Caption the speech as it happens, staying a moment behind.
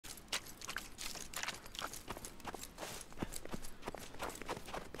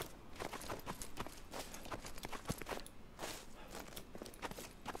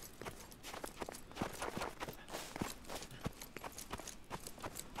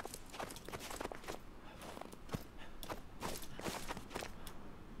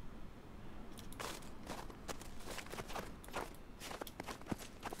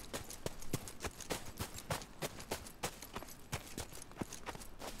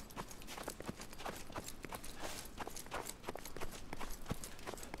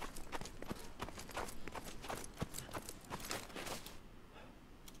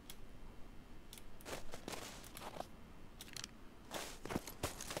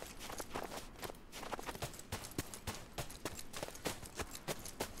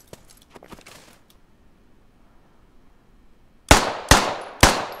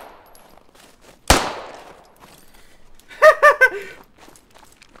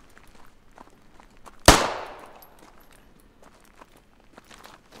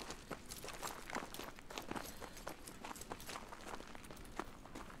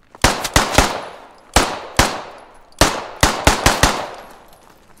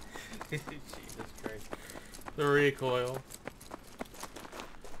Jesus Christ. The recoil.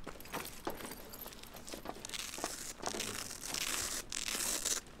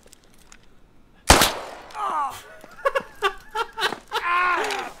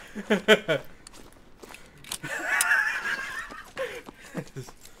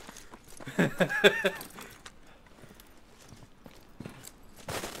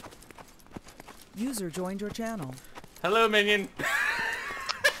 User joined your channel. Hello, minion.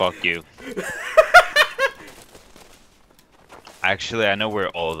 Fuck you. Actually, I know where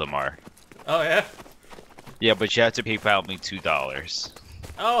all of them are. Oh, yeah? Yeah, but you have to PayPal me $2.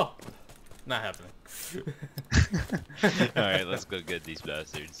 Oh! Not happening. Alright, let's go get these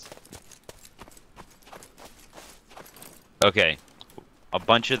bastards. Okay. A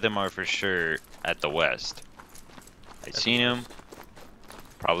bunch of them are for sure at the west. I seen them.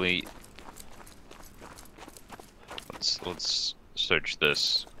 Probably... Let's search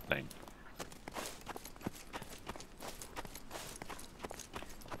this thing.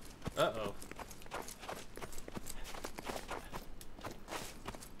 Uh-oh.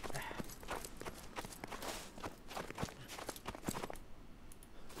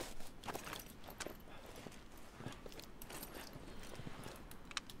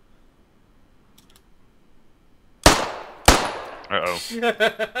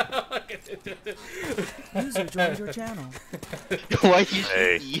 Uh-oh. User joined your channel. Why you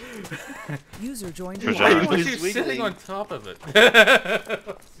Hey. see? User joined your Who's Why that? channel. was He's she sitting wiggling. on top of it?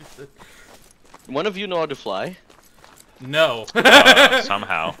 One of you know how to fly? No.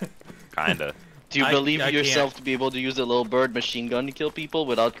 Somehow. Kinda. Do you I believe can't. yourself to be able to use a little bird machine gun to kill people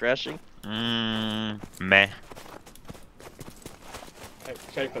without crashing? Meh. Hey,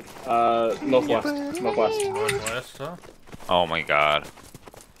 Shapen. Northwest. Northwest. Northwest, huh? Oh my god.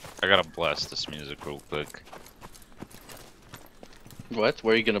 I gotta blast this music real quick. What?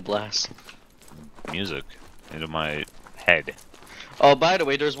 Where are you gonna blast? Music into my head. Oh, by the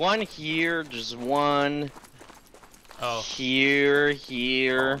way, there's one here, there's one Oh. here.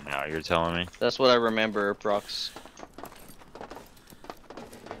 Now you're telling me. That's what I remember, Prox.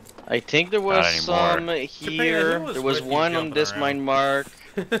 I think there was some anymore. here. who was There was with you one on jumping this around? mine mark,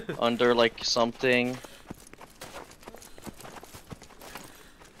 under like something.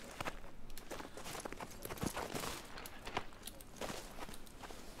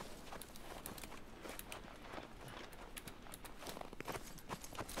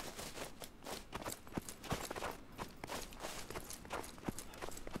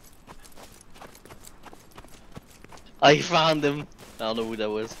 I found him. I don't know who that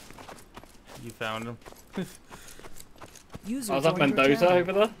was. You found him. User I was at joined your Mendoza channel.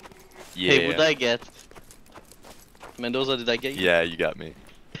 over there. Yeah. Hey, what did I get? Mendoza, did I get you? Yeah, you got me.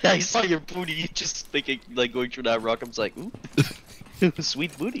 I saw your booty just thinking, like going through that rock. I was like, ooh,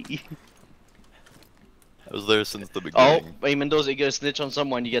 sweet booty. I was there since the Oh, beginning. hey Mendoza, you get a snitch on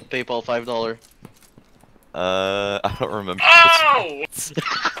someone, you get PayPal $5. I don't remember. Oh,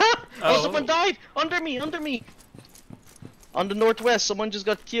 Oh. someone died! Under me, under me! On the northwest, someone just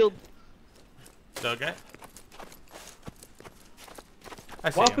got killed. Okay. I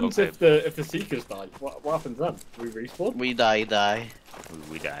see What him. happens okay. if the Seekers die? What happens then? We respawn? We die.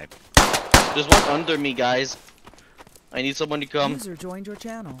 We died. There's one under me, guys. I need someone to come. User joined your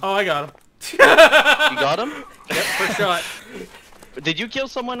channel. Oh, I got him. You got him? Yep, first shot. Did you kill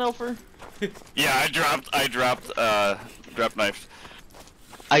someone, Elfer? Yeah, I dropped knife.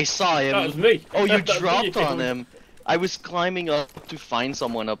 I saw him. That was me. Oh, you That was me dropped on killing- him. I was climbing up to find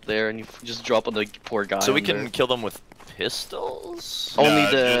someone up there, and you just drop on the poor guy. So we under. can kill them with pistols? Only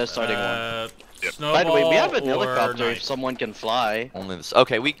No, the just, starting one. Yep. By the way, we have a snowball or helicopter if knife. someone can fly. Only this.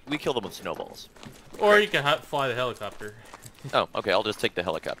 Okay, we kill them with snowballs. Or you can fly the helicopter. Oh, okay. I'll just take the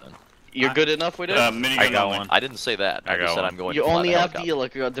helicopter then. You're good enough with it? Minigun I got only. one. I didn't say that. I I just got said one. I'm going You to fly only the have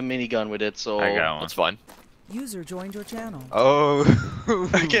helicopter. the minigun with it, so... I got one. That's fine. User joined your channel. Oh.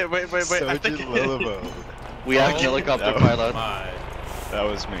 Okay, wait. I Sergeant think Lillabo. We have Oh, helicopter that was- pilot. My. That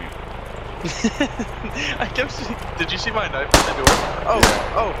was me. I kept seeing, did you see my knife at the door?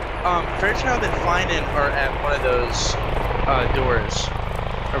 Fairchild and Finan are at one of those doors.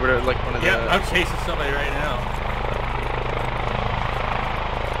 Or whatever, like one of Yeah, the... I'm chasing somebody right now.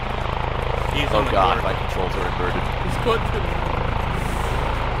 He's on Oh the god, board. my controls are inverted. He's going to me.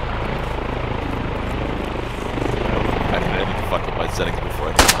 I need to fuck with my settings before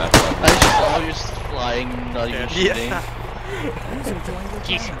I hit the map. I saw you just flying, not even Yeah. shooting. User joined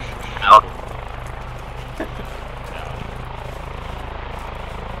your channel.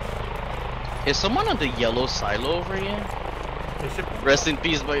 Is someone on the yellow silo over here? Bishop. Rest in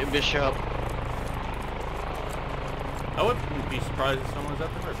peace, Bishop. I wouldn't be surprised if someone's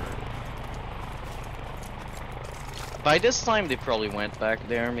at the river. By this time, they probably went back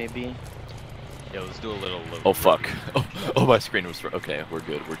there, maybe. Yeah, let's do a little. Oh fuck. Oh, my screen was. Okay, we're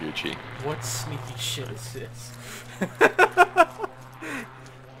good. We're Gucci. What sneaky shit is this?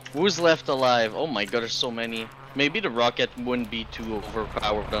 Who's left alive? Oh my god, there's so many. Maybe the rocket wouldn't be too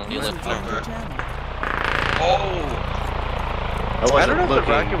overpowered on the User left joined your number. channel. I don't know if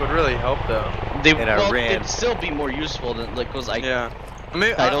the rocket would really help though. They And I well, ran. it'd still be more useful than like, cause I Yeah. I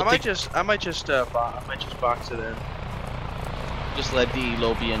mean, I I, don't might think- just box it in. just let the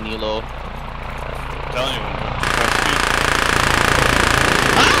Elo be an Elo. Telling you.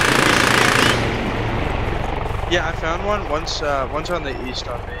 Yeah, I found one. One's on the east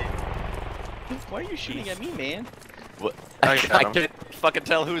on me. Why are you shooting at me, man? What? I I got him. can't fucking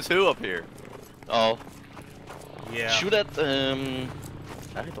tell who's who up here. Oh, Yeah. shoot at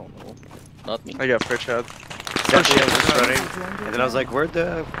I don't know, not me. I got first shot. Yeah, I was just User running, joined your and then I was like,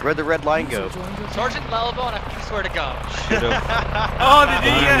 channel. where'd the red line User go? joined your Sergeant Lalabo, and I swear to God. Oh, did he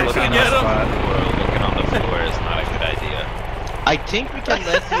actually Looking get him? on the floor is not a good idea. I think we can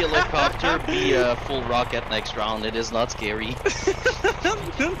let the helicopter be a full rocket next round. It is not scary.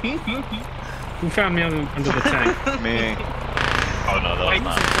 Who found me under the tank? Me. Oh no, that was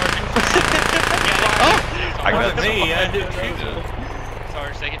not. I got me. I did too.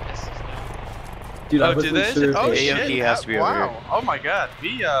 Sarge, they get this. Dude, Oh, did they? Oh AOT shit! has to be over wow. here. Oh my god.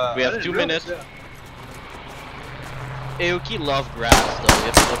 We have 2 minutes. Aoki love grass though. We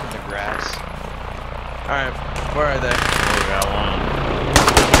have to look in the grass. All right, where are they? Oh, got one.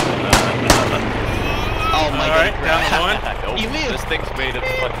 Oh my Alright, god, down grass. one. Nope, You live. this thing's made of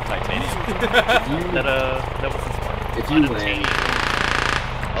fucking titanium. That wasn't smart. If you land,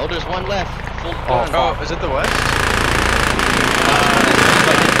 Oh, there's one left. Full Oh, gun. Oh, is it the west?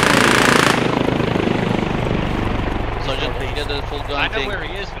 Sergeant, you get the full gun I know thing. where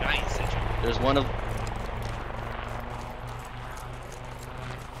he is, but I ain't sent you. There's one of.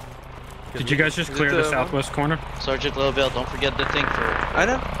 did you guys just Is it clear the the one? southwest corner? Sergeant Lovell, don't forget the thing for. I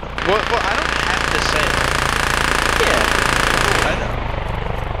know. Well, I don't have to say it. Yeah. I know.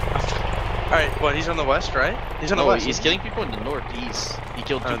 All right, what? He's on the west, right? He's on the No, west. he's killing people in the northeast. He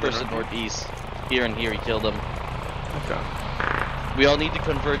killed Oh, two the person northeast. Here and here, he killed them. Okay. We all need to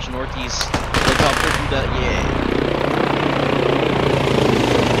converge northeast. Helicopter do that, yeah.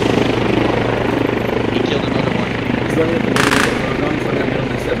 He killed another one. He's running at the middle of the guns, like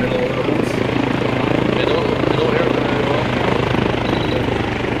that middle of the ones. Middle air.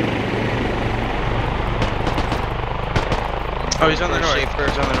 Oh, he's on the north. Schaefer.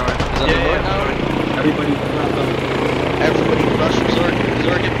 He's on the north. He's on the north now? Everybody, Everybody rush Zorg.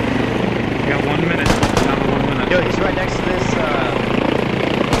 you got 1 minute. Down to 1 minute. Yo, he's right next to this,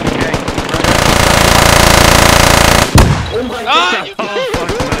 Oh my Ah, you Oh, fuck,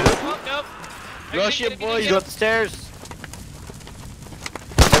 man. Oh, nope. Rush it, boys. Go up the stairs.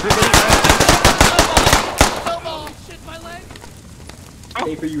 Snowball! Shit, my leg!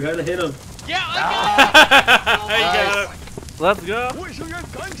 Paper, you had to hit him. Yeah, I You got him. Let's go.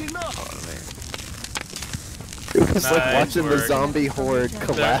 It was like Nice watching the work. zombie horde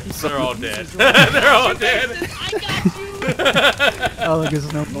collapse. They're all User dead. joined your They're all dead. got you! Oh, look, it's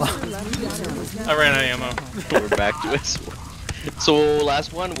snowball. User left your channel. I ran out of ammo. We're back to it. So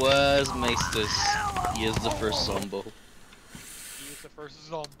last one was Maestus. He is the first Zombo. He was the first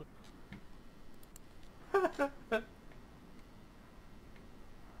zombie.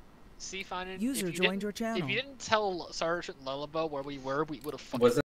 See, Finan, User joined your channel. If you didn't tell Sergeant Lullabo where we were, we would have fucking. Was